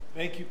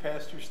Thank you,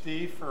 Pastor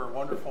Steve, for a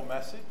wonderful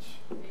message.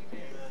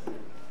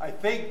 I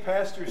think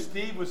Pastor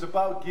Steve was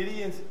about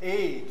Gideon's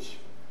age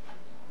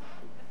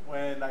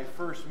when I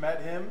first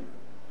met him,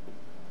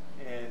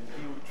 and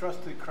he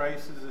trusted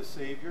Christ as a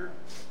Savior.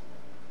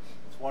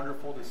 It's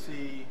wonderful to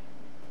see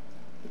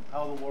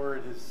how the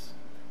Lord has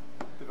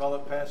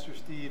developed Pastor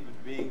Steve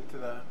and being to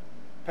the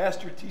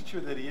pastor teacher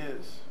that he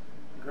is.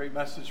 A great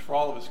message for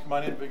all of us. Come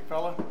on in, big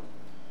fella.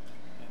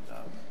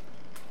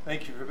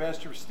 Thank you for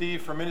Pastor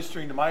Steve for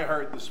ministering to my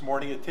heart this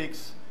morning. It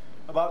takes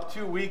about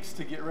 2 weeks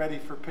to get ready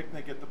for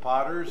Picnic at the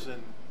Potters,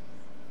 and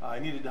I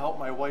needed to help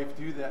my wife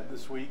do that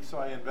this week, so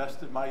I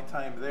invested my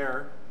time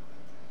there.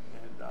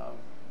 And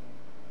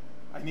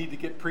I need to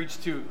get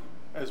preached to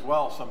as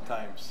well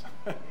sometimes.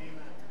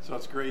 So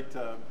it's great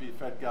to be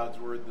fed God's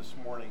Word this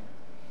morning.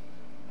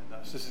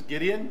 And so this is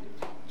Gideon.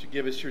 Would you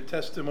give us your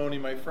testimony,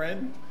 my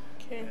friend?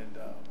 Okay. And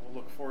we'll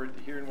look forward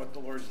to hearing what the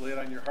Lord's laid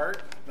on your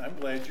heart. And I'm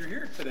glad you're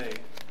here today.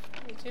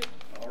 Me too.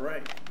 All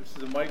right. This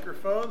is a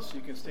microphone, so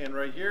you can stand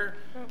right here.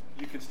 Oh.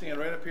 You can stand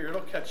right up here.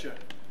 It'll catch you.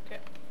 Okay.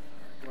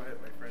 Go ahead,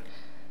 my friend.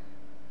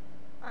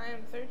 I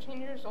am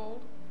 13 years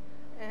old,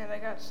 and I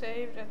got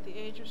saved at the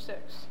age of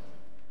 6.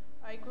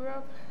 I grew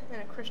up in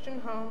a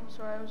Christian home,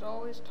 so I was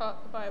always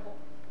taught the Bible.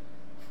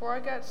 Before I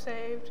got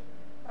saved,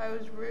 I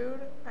was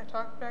rude, I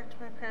talked back to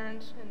my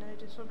parents, and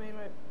I disobeyed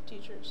my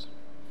teachers.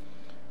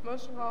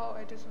 Most of all,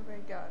 I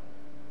disobeyed God.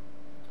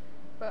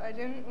 But I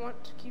didn't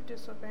want to keep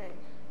disobeying.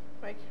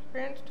 My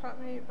parents taught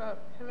me about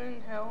heaven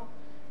and hell,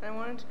 and I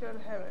wanted to go to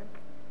heaven.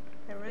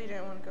 I really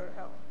didn't want to go to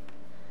hell.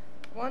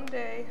 One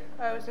day,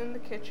 I was in the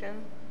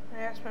kitchen.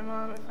 I asked my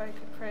mom if I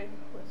could pray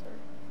with her.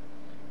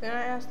 Then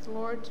I asked the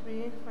Lord to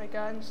be my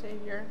God and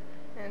Savior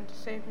and to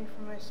save me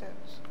from my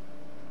sins.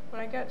 When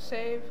I got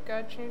saved,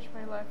 God changed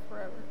my life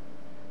forever.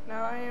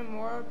 Now I am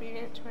more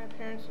obedient to my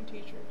parents and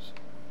teachers.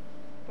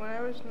 When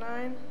I was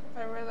 9,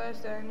 I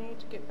realized that I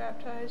needed to get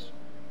baptized,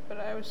 but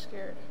I was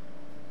scared.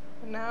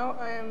 But now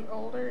I am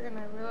older and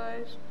I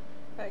realize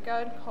that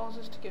God calls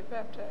us to get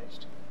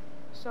baptized.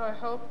 So I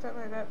hope that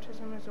my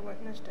baptism is a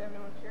witness to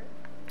everyone here.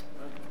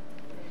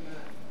 Amen.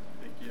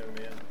 Thank you, young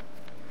man.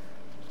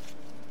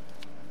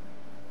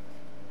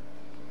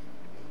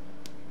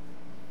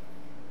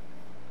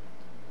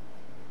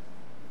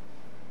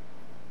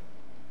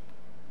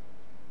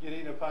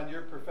 Getting upon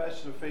your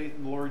profession of faith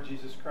in the Lord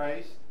Jesus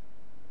Christ,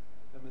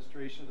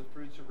 demonstration of the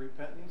fruits of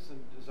repentance and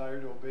desire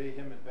to obey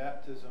him in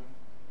baptism,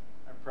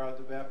 I'm proud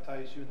to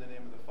baptize you in the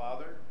name of the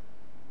Father,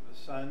 of the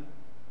Son, and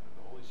of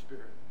the Holy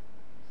Spirit.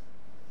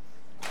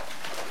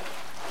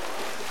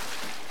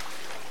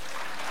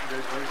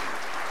 Congratulations.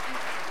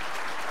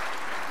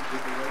 You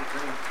did the right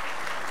thing.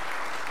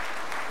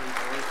 Praise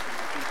the Lord.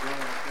 Keep going,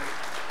 okay?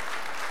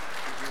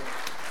 Keep going.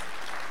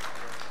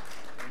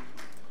 Thank you.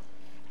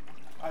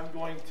 I'm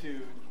going to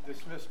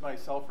dismiss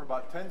myself for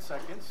about 10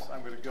 seconds.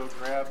 I'm going to go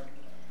grab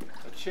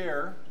a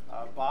chair.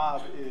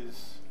 Bob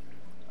is,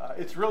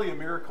 it's really a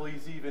miracle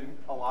he's even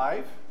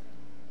alive.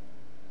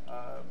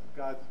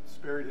 God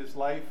spared his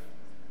life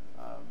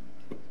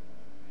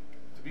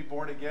to be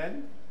born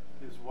again.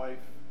 His wife,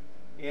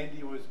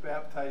 Andy, was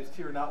baptized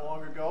here not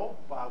long ago.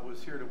 Bob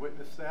was here to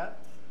witness that.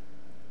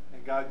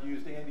 And God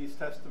used Andy's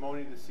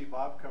testimony to see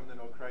Bob come to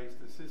know Christ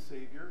as his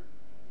Savior.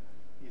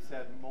 He's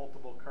had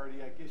multiple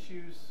cardiac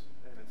issues,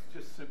 and it's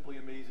just simply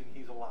amazing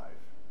he's alive.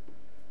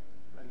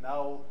 And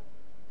now,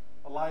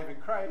 alive in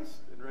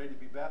Christ and ready to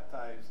be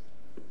baptized,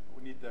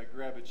 we need to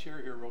grab a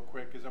chair here real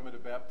quick because I'm going to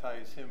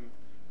baptize him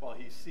while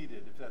he's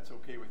seated, if that's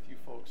okay with you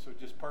folks. So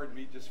just pardon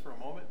me just for a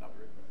moment, and I'll be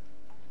right back.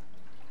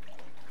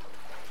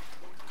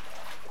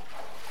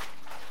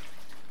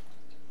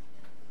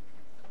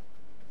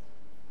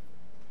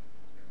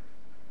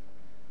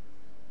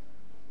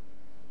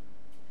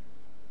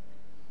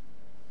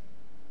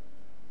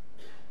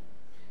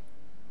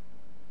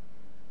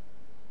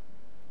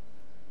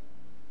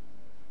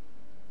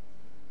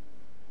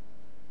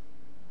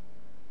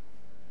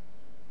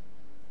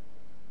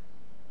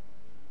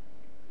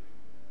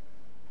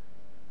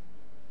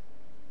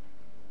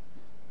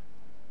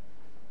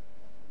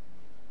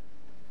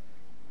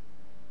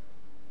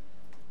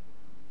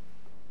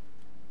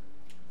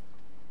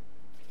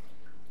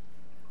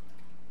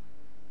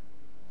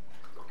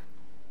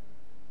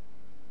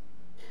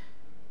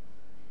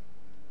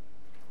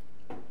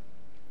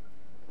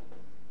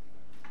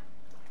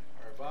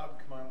 Bob,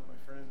 come on up, my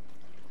friend.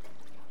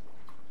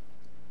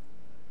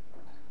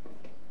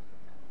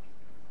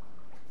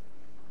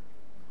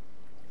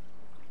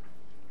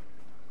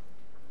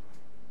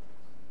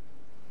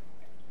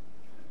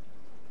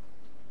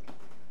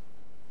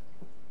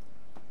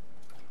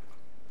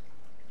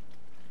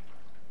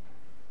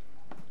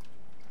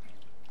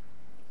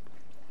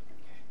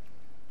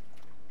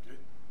 Good.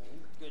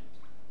 Good.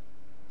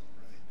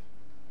 Right.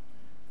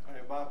 I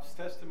have Bob's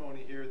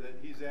testimony here that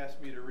he's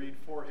asked me to read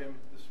for him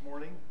this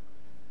morning.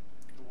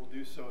 We'll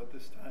do so at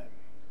this time.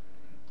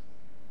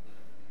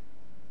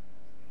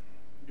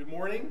 Good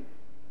morning.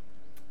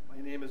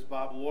 My name is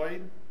Bob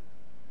Lloyd.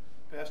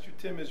 Pastor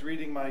Tim is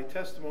reading my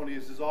testimony,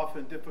 as is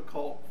often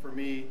difficult for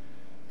me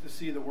to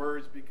see the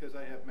words because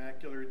I have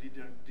macular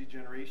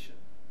degeneration.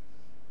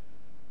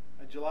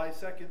 On July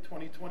 2nd,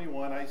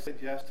 2021, I said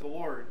yes to the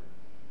Lord.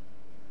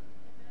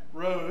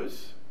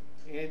 Rose,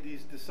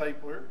 Andy's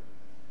discipler,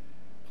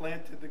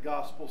 planted the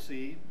gospel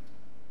seed.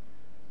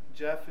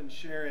 Jeff and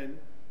Sharon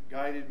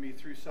guided me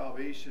through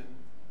salvation.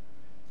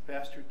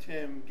 Pastor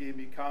Tim gave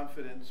me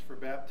confidence for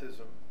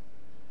baptism.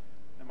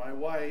 And my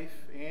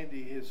wife,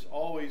 Andy, has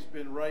always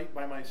been right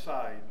by my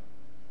side.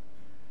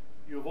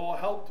 You have all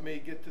helped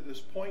me get to this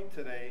point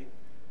today,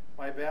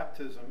 my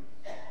baptism.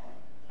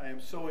 I am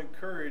so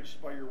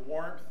encouraged by your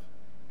warmth,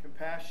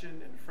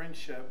 compassion, and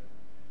friendship.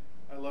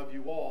 I love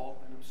you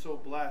all, and I'm so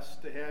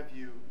blessed to have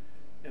you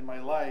in my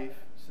life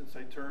since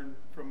I turned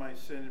from my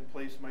sin and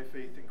placed my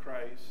faith in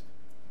Christ.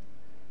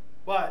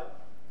 But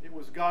it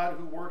was God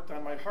who worked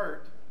on my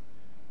heart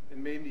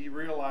and made me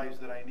realize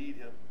that I need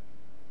him,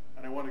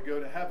 and I want to go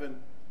to heaven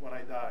when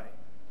I die.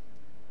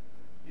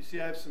 You see,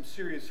 I have some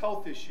serious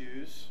health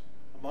issues.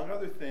 Among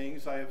other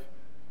things, I have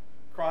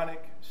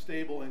chronic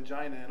stable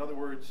angina. In other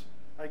words,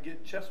 I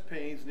get chest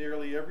pains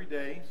nearly every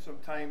day,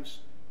 sometimes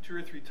 2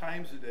 or 3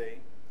 times a day.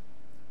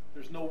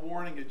 There's no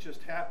warning, it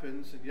just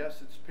happens, and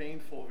yes, it's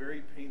painful,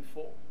 very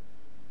painful.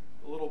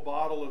 A little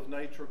bottle of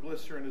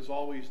nitroglycerin is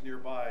always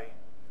nearby.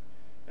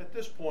 At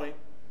this point,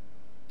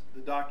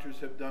 the doctors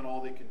have done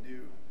all they can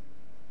do.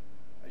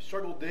 I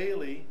struggle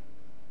daily,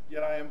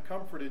 yet I am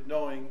comforted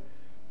knowing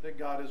that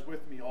God is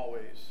with me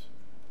always.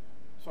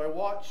 So I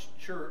watch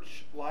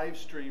church live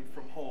stream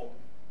from home.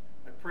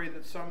 I pray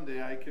that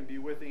someday I can be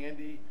with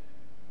Andy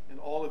and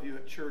all of you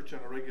at church on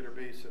a regular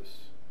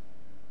basis.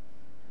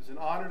 It's an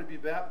honor to be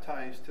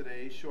baptized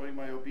today, showing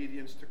my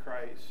obedience to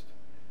Christ.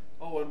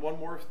 Oh, and one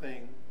more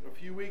thing. A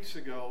few weeks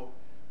ago,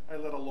 I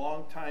led a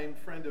longtime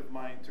friend of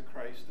mine to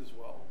Christ as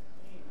well.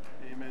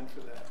 Amen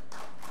to that.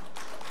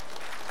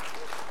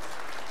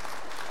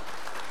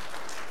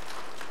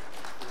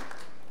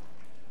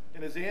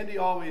 And as Andy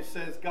always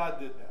says, God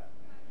did that.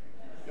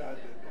 God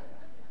did that.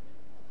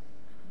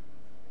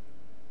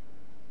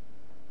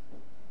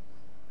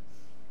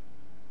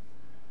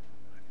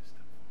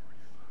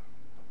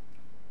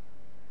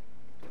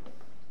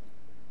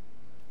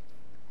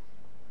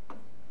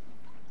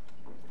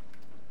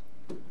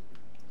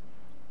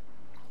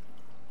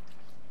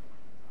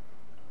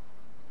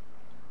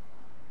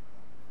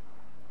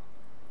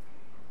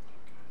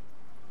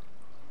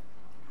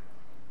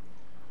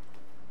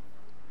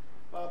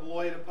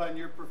 Lloyd, upon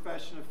your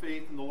profession of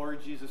faith in the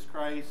Lord Jesus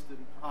Christ and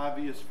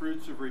obvious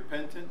fruits of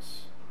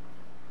repentance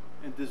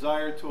and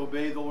desire to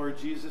obey the Lord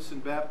Jesus in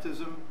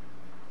baptism,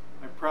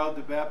 I'm proud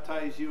to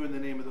baptize you in the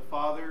name of the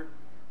Father,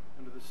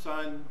 and of the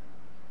Son,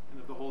 and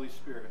of the Holy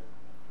Spirit.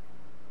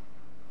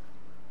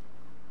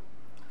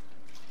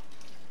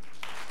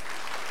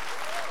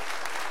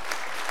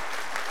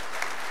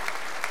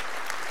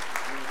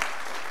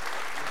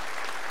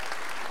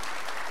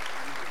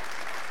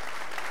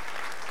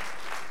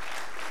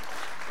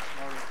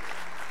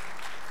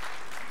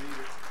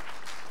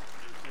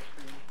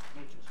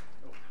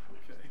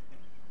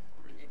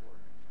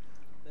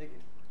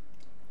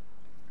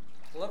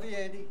 Love you,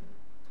 Andy.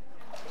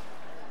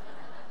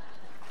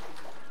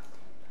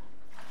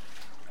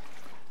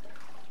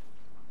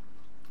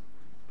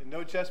 And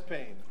no chest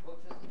pain.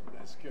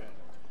 That's good.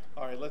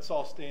 All right, let's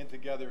all stand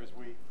together as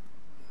we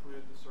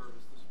conclude the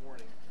service this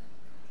morning.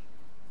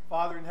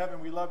 Father in heaven,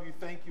 we love you.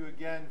 Thank you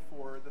again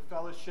for the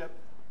fellowship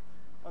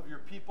of your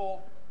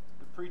people,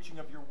 the preaching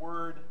of your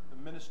word,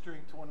 the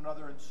ministering to one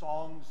another in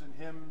songs and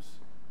hymns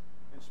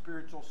and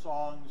spiritual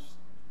songs,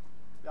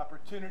 the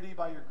opportunity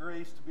by your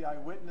grace to be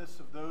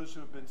eyewitness of those who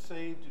have been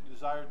saved, who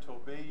desire to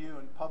obey you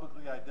and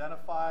publicly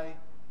identify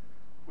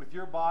with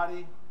your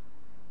body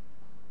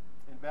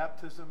in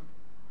baptism.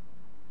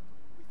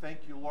 We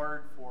thank you,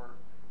 Lord, for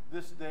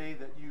this day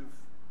that you've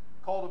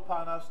called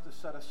upon us to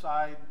set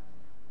aside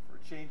for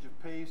a change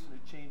of pace and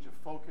a change of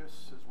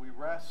focus as we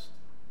rest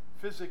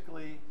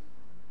physically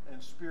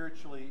and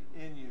spiritually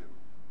in you.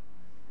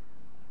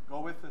 Go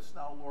with us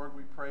now, Lord,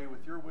 we pray,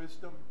 with your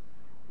wisdom.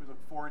 We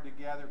look forward to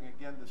gathering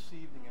again this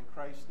evening. In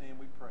Christ's name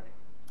we pray.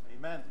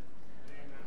 Amen.